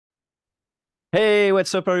Hey,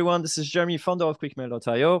 what's up, everyone? This is Jeremy, founder of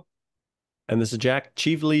QuickMail.io. And this is Jack,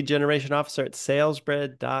 Chief Lead Generation Officer at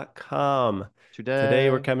salesbread.com. Today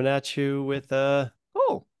we're Today, coming at you with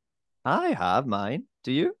oh, I have mine.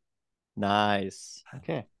 Do you? Nice.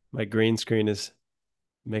 Okay. my green screen is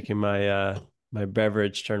making my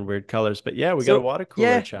beverage turn weird colors. But yeah, we got a So, water cooler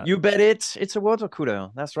yeah, chat. you bet it. It's a water cooler.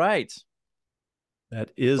 That's right. That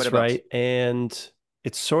What is about? right. And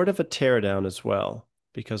it's sort of a teardown as well,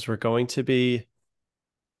 because we're going to be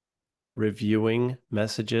reviewing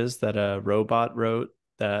messages that a robot wrote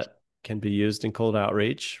that can be used in cold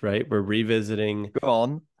outreach, right? We're revisiting Go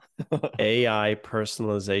on. AI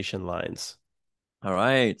personalization lines. All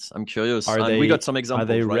right. I'm curious. Are And we got they some are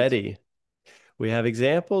they examples, right? ready? We have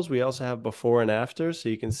examples. We also have before and after, so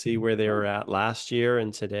you can see where they were Oh, at last year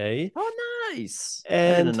and today. oh, nice. I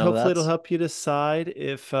And didn't know hopefully that. it'll help you decide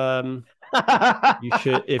if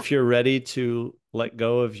if you're ready to let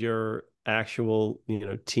go of your actual,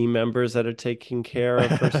 team members that are taking care of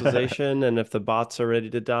personalization and if the bots are ready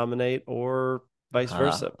to dominate or vice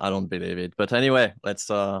versa. I don't believe it. But anyway, let's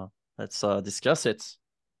discuss it.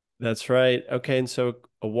 That's right. Okay, and so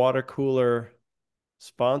a water cooler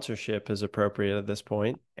sponsorship is appropriate at this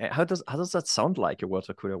point. How does that sound like a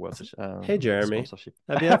water cooler water Hey Jeremy, sponsorship?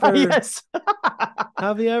 have you ever Yes.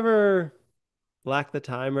 have you ever lacked the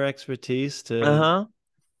time or expertise to Uh-huh.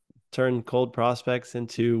 turn cold prospects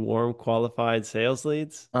into warm qualified sales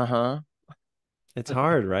leads? Uh-huh. It's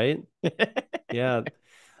hard, right? Yeah.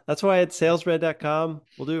 That's why at salesbread.com,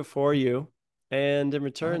 we'll do it for you. And in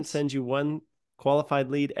return, Nice. send you one qualified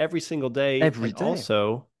lead every single day. Every And day.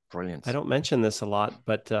 also, I Brilliant. don't mention this a lot,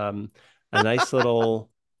 but a nice little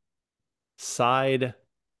side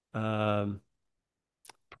um,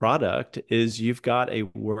 product is you've got a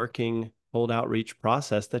working cold outreach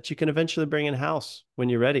process that you can eventually bring in house when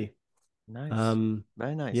you're ready. Nice. Um,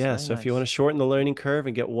 Very nice. yeah, Very so if you want to nice. shorten the learning curve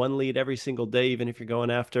and get one lead every single day, even if you're going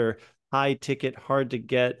after high ticket, hard to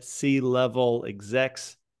get C-level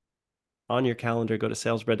execs on your calendar, go to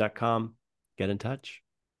salesbread.com, get in touch.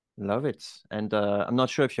 Love it. And I'm not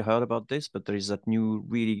sure if you heard about this, but there is that new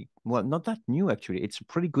really well, not that new actually. It's a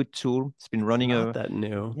pretty good tool. It's been It's running not a that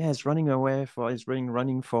new. yeah, it's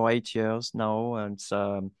running for 8 years now, and it's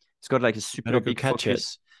got like a You super better go big catch it.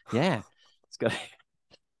 focus. Yeah, it's got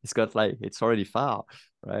it's got like it's already far,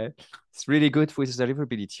 right? It's really good with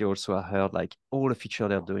deliverability. Also, I heard like all the feature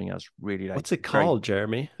they're doing is really like What's it very. called,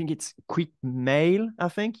 Jeremy? I think it's Quick Mail. I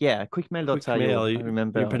think yeah, Quick QuickMail.io. Mail. I You're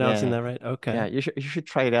remember. pronouncing Yeah, that right? yeah. Okay. You should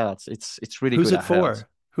try it out. It's really Who's good. it I heard. for?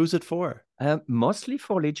 Who's it for? Mostly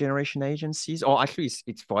for lead generation agencies, or actually,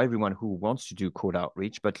 it's for everyone who wants to do cold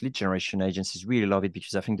outreach. But lead generation agencies really love it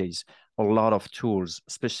because I think there's a lot of tools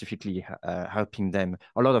specifically helping them,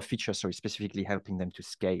 a lot of features, sorry, specifically helping them to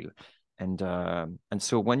scale. And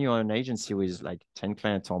so when you're an agency with like 10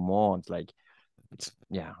 clients or more, it's like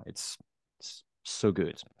it's so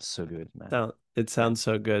good, man. It Yeah, sounds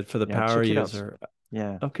so good for the yeah, power check it out. user.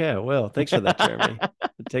 Yeah, Okay, well, thanks for that, Jeremy.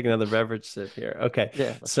 Take another beverage sip here. Okay. yeah,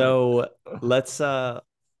 that's right. So let's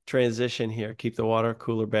transition here, keep the water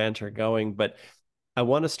cooler banter going. But I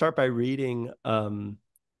want to start by reading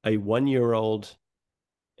a 1-year-old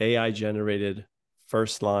AI generated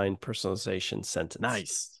first line personalization sentence.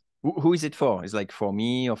 Nice. Who is it for? Is like for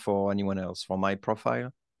me or for anyone else? For my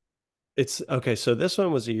profile? It's okay. So this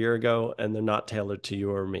one was a year ago, and they're not tailored to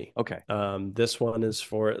you or me. Okay. This one is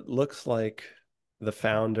for, it looks like the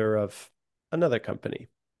founder of another company.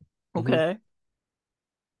 Mhm. Okay.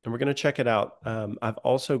 And we're going to check it out. I've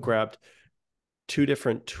also grabbed two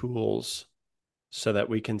different tools so that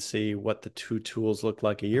we can see what the two tools look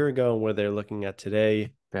like a year ago and where they're looking at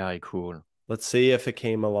today. Very cool. Let's see if it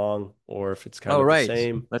came along or if it's kind All of the right.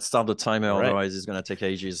 same. Let's start the timer, All right. otherwise it's gonna take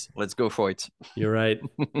ages. Let's go for it. You're right.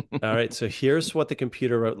 All right. So here's what the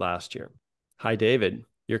computer wrote last year. Hi, David.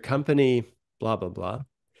 Your company, blah, blah, blah,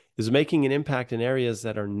 is making an impact in areas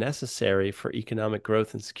that are necessary for economic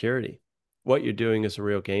growth and security. What you're doing is a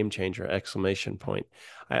real game changer! Exclamation point.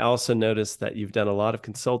 I also noticed that you've done a lot of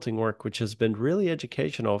consulting work, which has been really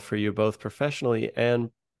educational for you both professionally and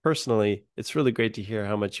personally. It's really great to hear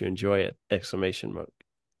how much you enjoy it! Exclamation mark.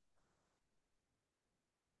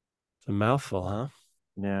 It's a mouthful, huh?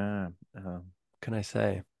 Yeah. What can I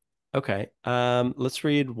say? Okay. Let's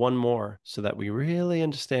read one more so that we really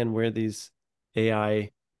understand where these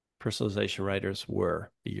AI personalization writers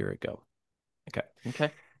were a year ago. Okay.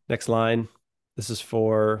 Okay. Next line. This is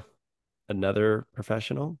for another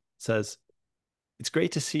professional. It says, it's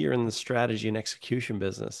great to see you're in the strategy and execution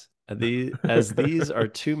business. These are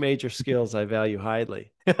two major skills I value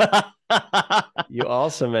highly. You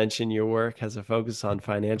also mentioned your work has a focus on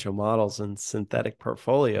financial models and synthetic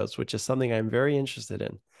portfolios, which is something I'm very interested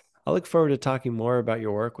in. I look forward to talking more about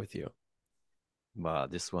your work with you. Wow,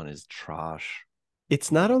 this one is trash.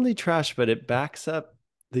 It's not only trash, but it backs up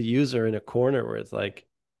the user in a corner where it's like,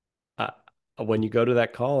 uh, when you go to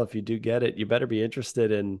that call, if you do get it, you better be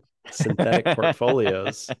interested in synthetic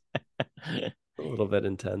portfolios. A little bit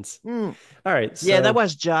intense. Mm, All right. yeah, that So,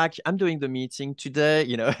 was Jack. I'm doing the meeting today.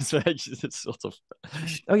 It's like it's sort of.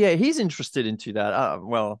 Oh yeah, he's interested into that.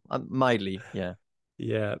 Well, mildly, yeah.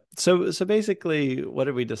 yeah. So basically, what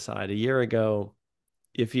did we decide a year ago?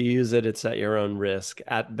 If you use it, it's at your own risk.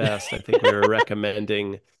 At best, I think we were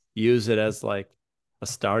recommending use it as like a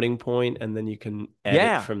starting point and then you can edit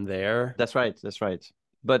Yeah, from there. that's right. That's right.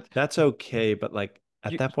 But That's okay. But like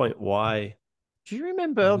at you, that point, do you why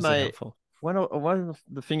remember was it my helpful? one of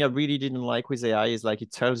the thing I really didn't like with AI is like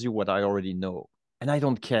it tells you what I already know, and I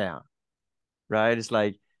don't care, right? It's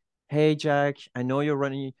like, hey Jack, I know you're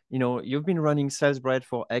running, you've been running sales bread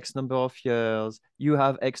for X number of years. You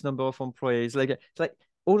have X number of employees. Like it's like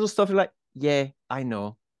all those stuff. You're like, yeah, I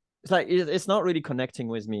know. It's like it's not really connecting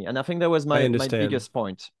with me, and I think that was I my understand. biggest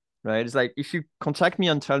point, right? It's like if you contact me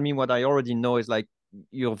and tell me what I already know, is like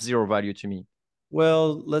you're of zero value to me.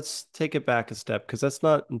 Well, let's take it back a step because that's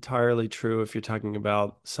not entirely true if you're talking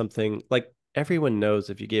about something like everyone knows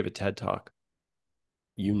if you gave a TED talk,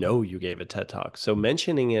 you know you gave a TED talk. So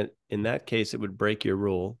mentioning it in that case, it would break your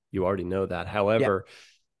rule. You already know that. Yeah. However,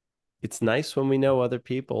 it's nice when we know other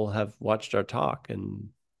people have watched our talk and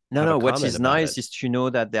No, have a no. What comment is about nice it. is to know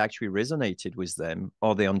that they actually resonated with them,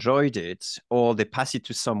 or they enjoyed it, or they pass it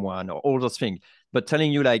to someone, or all those things. But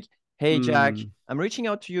telling you like, "Hey, Jack, Hmm. I'm reaching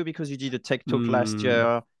out to you because you did a tech talk last Hmm.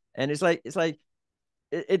 year," and it's like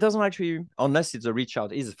it doesn't actually, unless it's a reach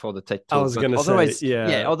out, is for the tech I talk. was But gonna say, otherwise, yeah,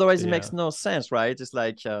 yeah, otherwise it makes yeah. no sense, right? It's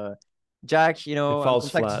like, Jack, It I'm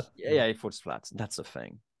falls contacting. flat. Yeah, Yeah. yeah, it falls flat. That's the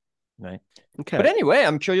thing, right? But Okay. anyway,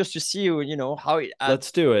 I'm curious to see how it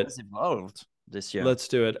Let's do has it. evolved this year. Let's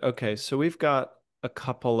do it. Okay. So we've got a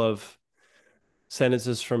couple of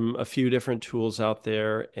sentences from a few different tools out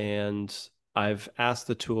there, and I've asked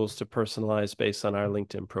the tools to personalize based on our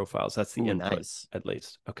LinkedIn profiles. That's the Ooh, input, nice. at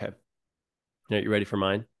least. Okay. Are you ready for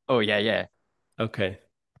mine? Oh yeah, yeah. Okay.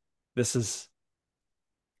 This is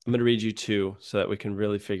I'm going to read you two so that we can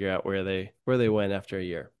really figure out where they went after a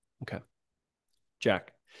year. Okay.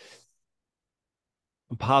 Jack,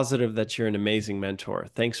 I'm positive that you're an amazing mentor.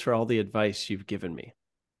 Thanks for all the advice you've given me.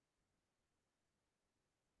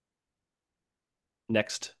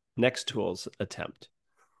 Next tools attempt.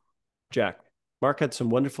 Jack, Mark had some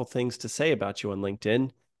wonderful things to say about you on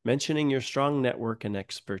LinkedIn, mentioning your strong network and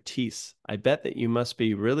expertise. I bet that you must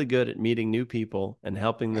be really good at meeting new people and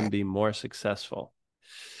helping them be more successful.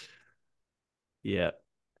 Yeah.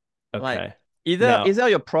 Like Okay. either Now, either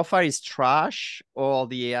your profile is trash or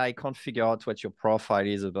the AI can't figure out what your profile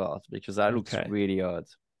is about because that looks okay. really odd.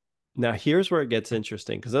 Now here's where it gets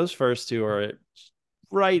interesting because those first two are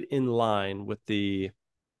right in line with the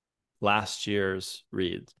last year's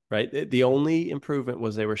reads, right? The only improvement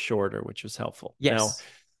was they were shorter, which was helpful. Now, Yes,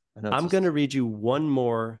 I I'm going to noticed. read you one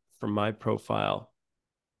more from my profile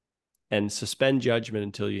and suspend judgment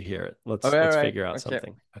until you hear it. All Let's right, all let's right. figure out Okay.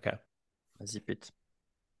 something. Okay. Zip it.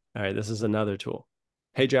 All right, this is another tool.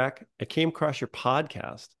 Hey Jack, I came across your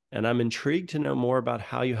podcast and I'm intrigued to know more about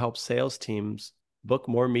how you help sales teams book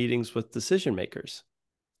more meetings with decision makers.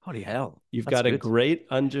 Holy hell. You've That's got a good. great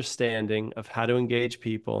understanding of how to engage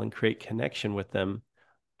people and create connection with them.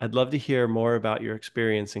 I'd love to hear more about your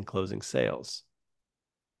experience in closing sales.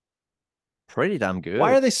 Pretty damn Why good.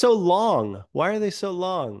 are they so long? Why are they so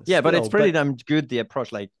long Yeah, but it's still? pretty But damn good the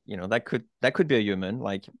approach. Like, that could be a human.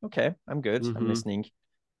 Like, okay, I'm good. I'm mm-hmm. listening.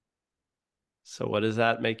 So what does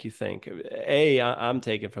that make you think? I'm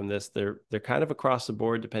taking from this. They're kind of across the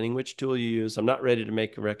board, depending which tool you use. I'm not ready to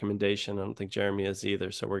make a recommendation. I don't think Jeremy is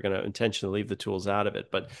either. So we're going to intentionally leave the tools out of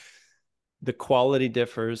it. But the quality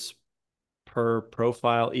differs per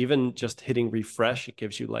profile. Even just hitting refresh, it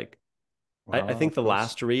gives you like I Wow, think of the course.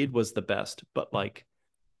 last read was the best, but like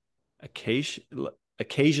occasion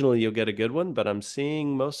occasionally you'll get a good one, but I'm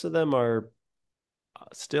seeing most of them are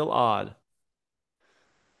still odd.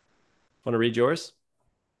 Want to read yours?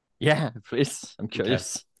 Yeah, please. I'm Okay.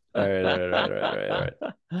 curious. All right, all right, all right, all right, all right, all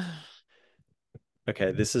right.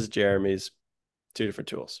 Okay, this is Jeremy's two different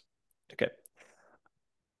tools. Okay.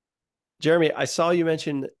 Jeremy, I saw you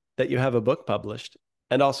mention that you have a book published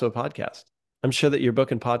and also a podcast. I'm sure that your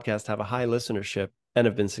book and podcast have a high listenership and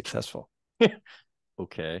have been successful.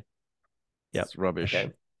 Okay. Yep. It's rubbish.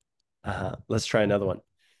 Okay. Let's try another one.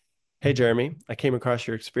 Hey, Jeremy, I came across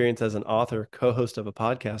your experience as an author, co-host of a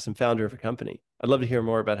podcast, and founder of a company. I'd love to hear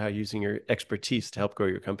more about how you're using your expertise to help grow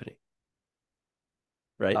your company.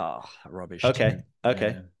 Right? Oh, rubbish, Okay. Tim.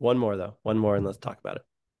 Okay. Yeah. One more, though. One more, and let's talk about it.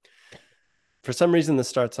 For some reason, this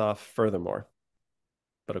starts off furthermore,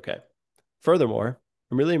 but okay. Furthermore,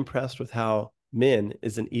 I'm really impressed with how Min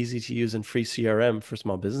is an easy to use and free CRM for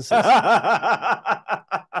small businesses.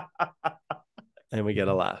 And we get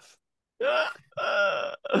a laugh.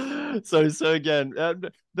 So again,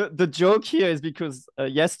 the joke here is because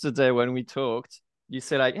yesterday when we talked, you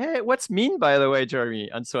said like, "Hey, what's mean by the way, Jeremy?"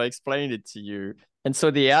 And so I explained it to you, and so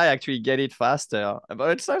the AI actually get it faster. But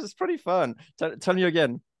it's pretty fun. Tell me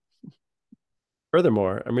again,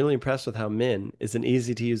 Furthermore, I'm really impressed with how Min is an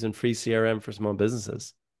easy to use and free CRM for small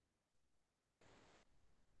businesses.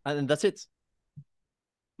 and that's it.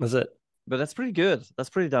 That's it. But that's pretty good. That's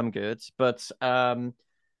pretty damn good. But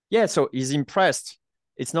yeah. So he's impressed.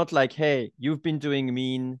 It's not like, "Hey, you've been doing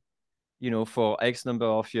mean for X number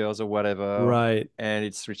of years or whatever, Right. and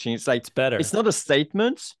it's reaching. It's like It's better. it's not a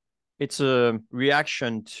statement; it's a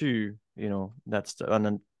reaction to that's and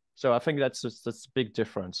then, so I think that's a big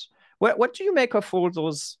difference. What do you make of all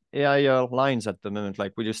those AI lines at the moment?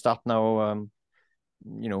 Like, will you start now,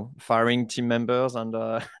 firing team members and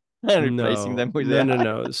and replacing No, them with no, no, AI?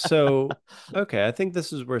 no. So, okay, I think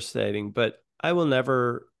this is worth stating, but I will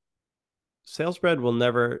never, SalesBread will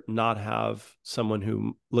never not have someone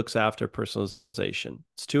who looks after personalization.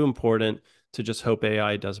 It's too important to just hope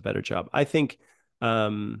AI does a better job.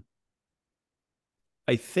 Um,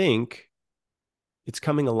 I think it's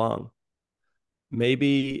coming along.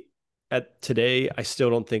 Maybe at today, I still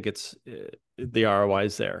don't think it's the ROI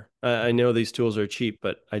is there. I know these tools are cheap,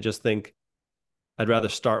 but I just think I'd rather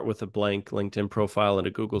start with a blank LinkedIn profile and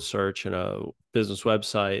a Google search and a business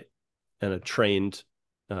website and a trained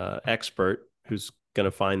expert who's going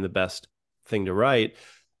to find the best thing to write,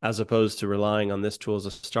 as opposed to relying on this tool as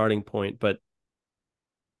a starting point. But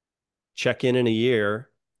check in a year,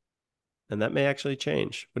 and that may actually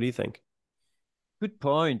change. What do you think? Good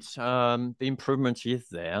point. The improvement is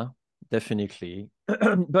there, definitely.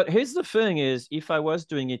 But here's the thing is, if I was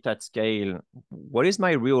doing it at scale, what is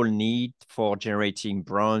my real need for generating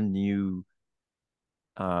brand new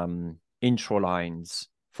intro lines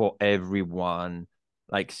for everyone?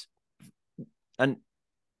 Like,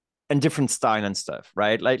 and different style and stuff,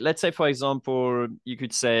 right? Like, let's say, for example, you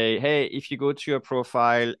could say, hey, if you go to your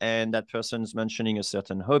profile and that person's mentioning a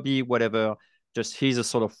certain hobby, whatever, just here's a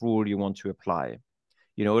sort of rule you want to apply.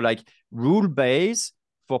 Like rule base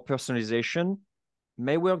for personalization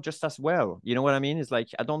may work just as well. You know what I mean? It's like,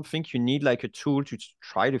 I don't think you need like a tool to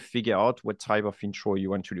try to figure out what type of intro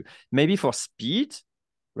you want to do. Maybe for speed,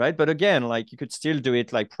 right? But again, like you could still do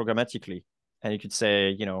it like programmatically. And you could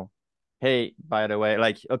say, hey, by the way,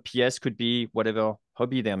 like a PS could be whatever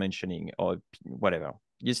hobby they're mentioning or whatever.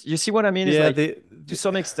 You see what I mean? It's Yeah, like to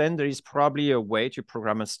some extent, there is probably a way to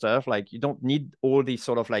program stuff. Like you don't need all these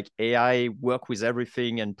sort of like AI work with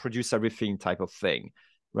everything and produce everything type of thing,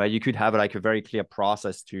 right? You could have like a very clear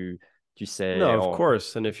process to say, no, of or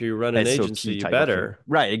course. And if you run an agency, SOP you type of thing. better,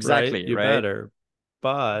 Right, right? exactly, You right? better.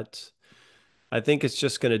 But I think it's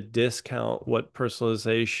just going to discount what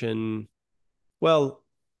personalization, well,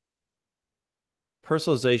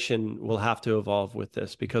 personalization will have to evolve with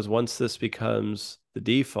this because once this becomes the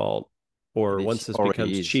default And or it once this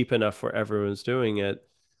becomes already is. cheap enough where everyone's doing it,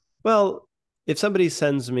 well, if somebody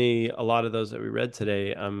sends me a lot of those that we read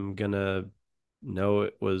today, I'm going to know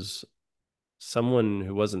it was someone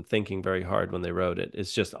who wasn't thinking very hard when they wrote it.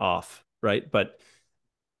 It's just off, right? But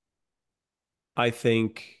I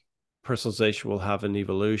think personalization will have an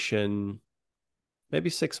evolution maybe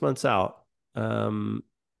 6 months out. Um,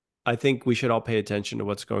 I think we should all pay attention to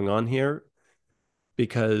what's going on here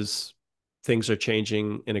because things are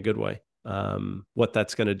changing in a good way. What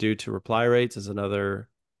that's going to do to reply rates is another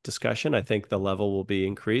discussion. I think the level will be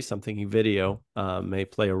increased. I'm thinking video may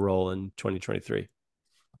play a role in 2023.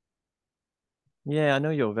 Yeah, I know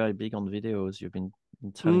you're very big on videos. You've been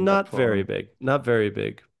telling that Not for very big, not very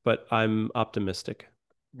big, but I'm optimistic.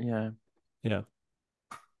 yeah. Yeah.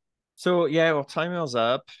 So yeah, our timer's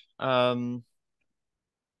up.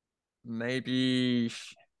 Maybe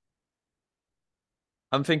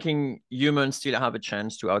I'm thinking humans still have a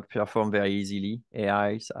chance to outperform very easily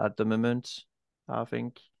AIs at the moment, I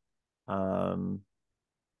think. Um,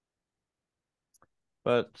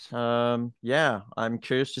 but yeah, I'm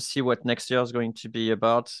curious to see what next year is going to be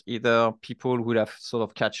about. Either people would have sort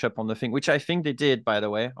of catch up on the thing, which I think they did, by the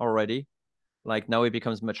way, already. Like now it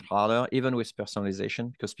becomes much harder, even with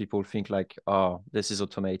personalization, because people think like, oh, this is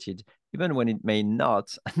automated, even when it may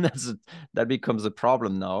not. And that becomes a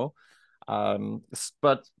problem now.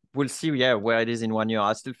 But we'll see, yeah, where it is in 1 year.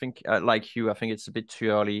 I still think, like you, I think it's a bit too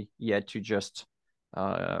early yet to just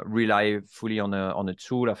rely fully on a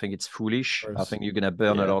tool. I think it's Of foolish. I course. think you're gonna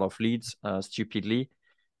burn a Yeah. lot of leads stupidly.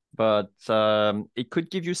 But it could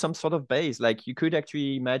give you some sort of base. Like you could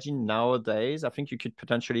actually imagine nowadays. I think you could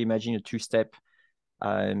potentially imagine a two-step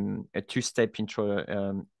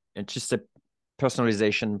intro, a two-step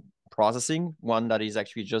personalization processing. One that is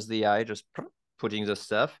actually just the AI just putting the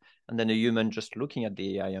stuff, and then a human just looking at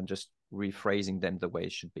the AI and just rephrasing them the way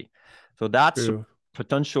it should be. So that's a True.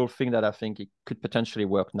 potential thing that I think it could potentially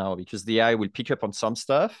work now because the AI will pick up on some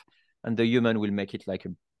stuff, and the human will make it like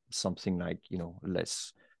something like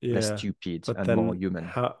less Yeah. stupid But and more then human.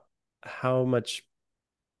 how much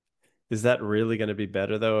is that really going to be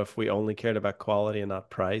better though if we only cared about quality and not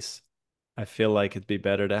price? I feel like it'd be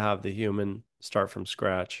better to have the human start from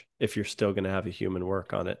scratch if you're still going to have a human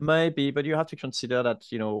work on it. Maybe, but you have to consider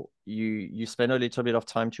that, you spend a little bit of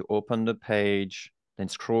time to open the page, then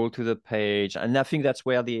scroll to the page. And I think that's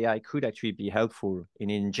where the AI could actually be helpful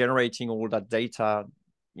in generating all that data,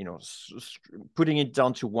 putting it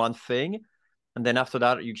down to one thing. And then after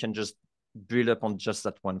that, you can just build up on just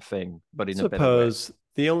that one thing, but in a better way. Suppose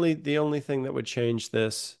the only thing that would change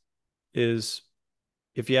this is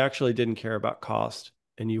if you actually didn't care about cost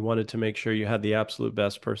and you wanted to make sure you had the absolute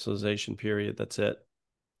best personalization period, that's it.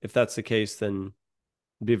 If that's the case, then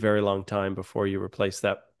it'd be a very long time before you replace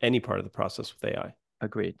that any part of the process with AI.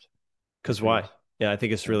 Agreed. Because Agreed. why? Yeah, I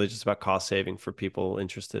think it's Yeah. really just about cost saving for people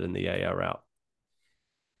interested in the AI route.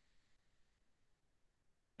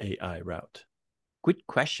 AI route. Good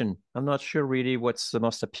question. I'm not sure really what's the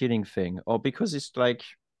most appealing thing, or because it's like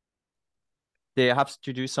they have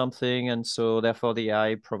to do something, and so therefore the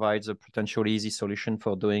AI provides a potential easy solution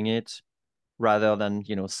for doing it rather than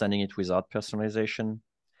sending it without personalization.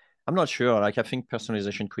 I'm not sure. Like I think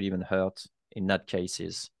personalization could even hurt in that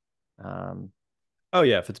cases. Um, Oh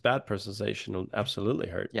yeah, if it's bad personalization, it'll absolutely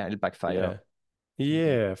hurt. yeah, it'll backfire. Yeah.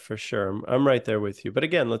 Yeah, for sure. I'm right there with you. But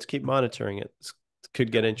again, let's keep monitoring it. This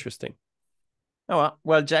could get Cool. interesting. Oh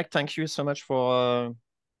well, Jack, thank you so much for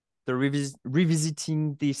the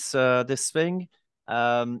revisiting this thing.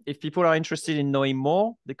 If people are interested in knowing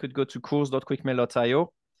more, they could go to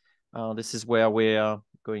course.quickmail.io. This is where we're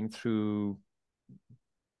going through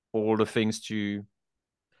all the things to.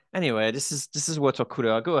 Anyway, this is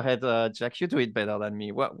Watercooler. Go ahead, Jack. You do it better than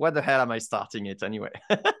me. What the hell am I starting it anyway?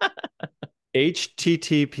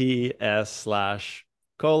 https://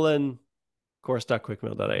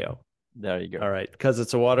 course.quickmail.io. There you All go. right. Because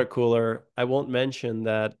it's a water cooler, I won't mention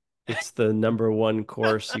that it's the number one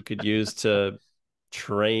course you could use to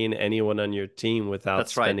train anyone on your team without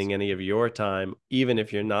That's right. spending any of your time, even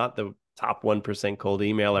if you're not the top 1% cold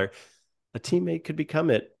emailer. A teammate could become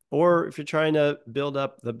it. Or if you're trying to build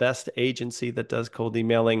up the best agency that does cold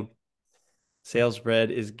emailing,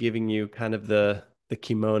 SalesBread is giving you kind of the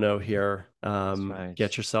kimono here. That's right.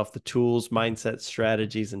 Get yourself the tools, mindset,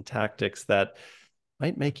 strategies, and tactics that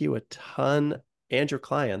might make you a ton and your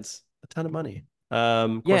clients a ton of money.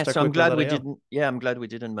 Yeah, so I'm glad we Course.quickmail.io. didn't. Yeah, I'm glad we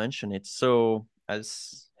didn't mention it. So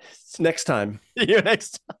as Next time. see you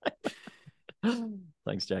next time.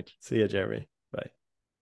 Thanks, Jack. See you, Jeremy. Bye.